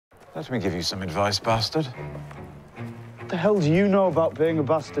Let me give you some advice, bastard. What the hell do you know about being a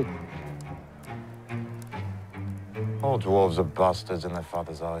bastard? All dwarves are bastards in their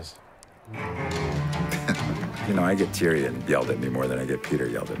father's eyes. You know, I get Tyrion yelled at me more than I get Peter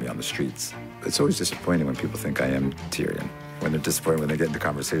yelled at me on the streets. It's always disappointing when people think I am Tyrion. When they're disappointed when they get into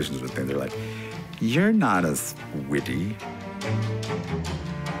conversations with me, they're like, you're not as witty.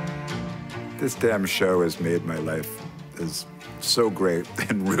 This damn show has made my life is so great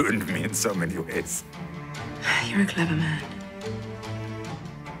and ruined me in so many ways. You're a clever man.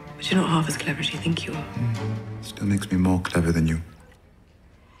 But you're not half as clever as you think you are. Still makes me more clever than you.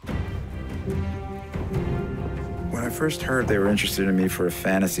 When I first heard they were interested in me for a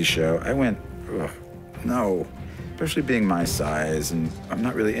fantasy show, I went, ugh, no. Especially being my size, and I'm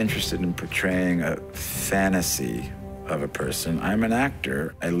not really interested in portraying a fantasy of a person. I'm an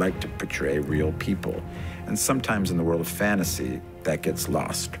actor. I like to portray real people. And sometimes in the world of fantasy, that gets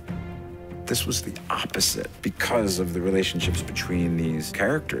lost. This was the opposite because of the relationships between these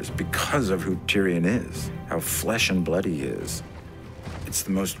characters, because of who Tyrion is, how flesh and blood he is. It's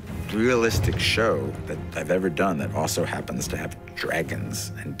the most realistic show that I've ever done that also happens to have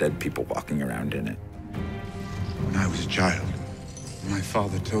dragons and dead people walking around in it. When I was a child, my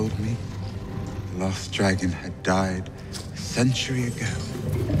father told me the lost dragon had died a century ago.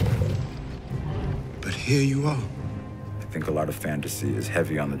 But here you are. I think a lot of fantasy is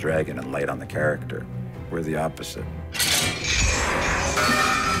heavy on the dragon and light on the character. We're the opposite.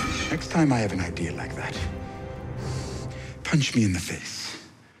 Next time I have an idea like that, punch me in the face.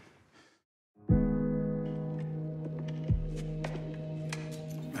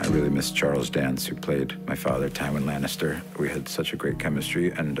 I really miss Charles Dance, who played my father, Tywin Lannister. We had such a great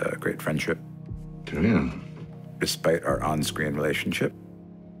chemistry and a great friendship. Tyrion. Despite our on-screen relationship.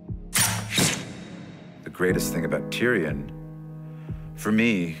 The greatest thing about Tyrion, for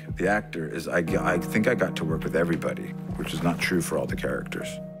me, the actor, is I think I got to work with everybody, which is not true for all the characters.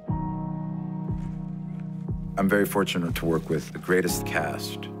 I'm very fortunate to work with the greatest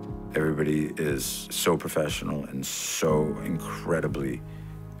cast. Everybody is so professional and so incredibly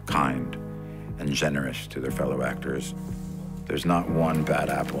kind and generous to their fellow actors. There's not one bad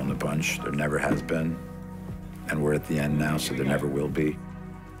apple in the bunch. There never has been. And we're at the end now, so there never will be.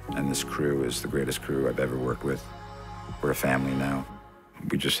 And this crew is the greatest crew I've ever worked with. We're a family now.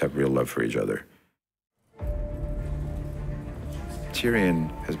 We just have real love for each other.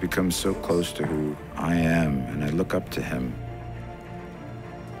 Tyrion has become so close to who I am, and I look up to him.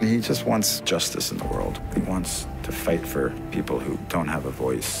 He just wants justice in the world. He wants to fight for people who don't have a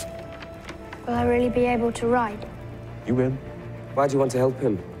voice. Will I really be able to ride? You will. Why do you want to help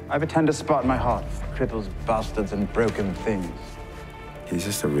him? I have a tender spot in my heart for cripples, bastards, and broken things. He's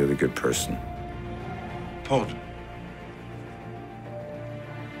just a really good person. Pod.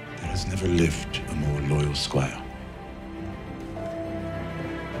 There has never lived a more loyal squire.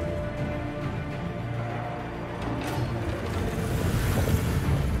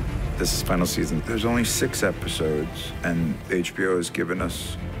 This is final season. There's only 6 episodes, and HBO has given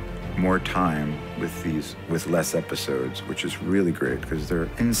us more time with less episodes, which is really great because they're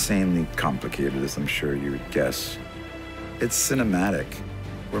insanely complicated, as I'm sure you would guess. It's cinematic.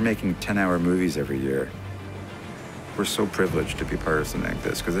 We're making 10-hour movies every year. We're so privileged to be part of something like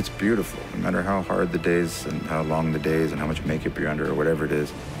this because it's beautiful, no matter how hard the days and how long the days and how much makeup you're under or whatever it is.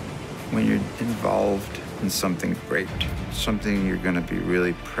 When you're involved in something great, something you're going to be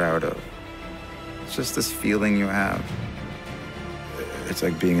really proud of, it's just this feeling you have. It's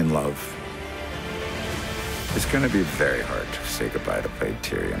like being in love. It's going to be very hard to say goodbye to play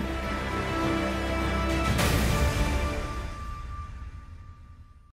Tyrion.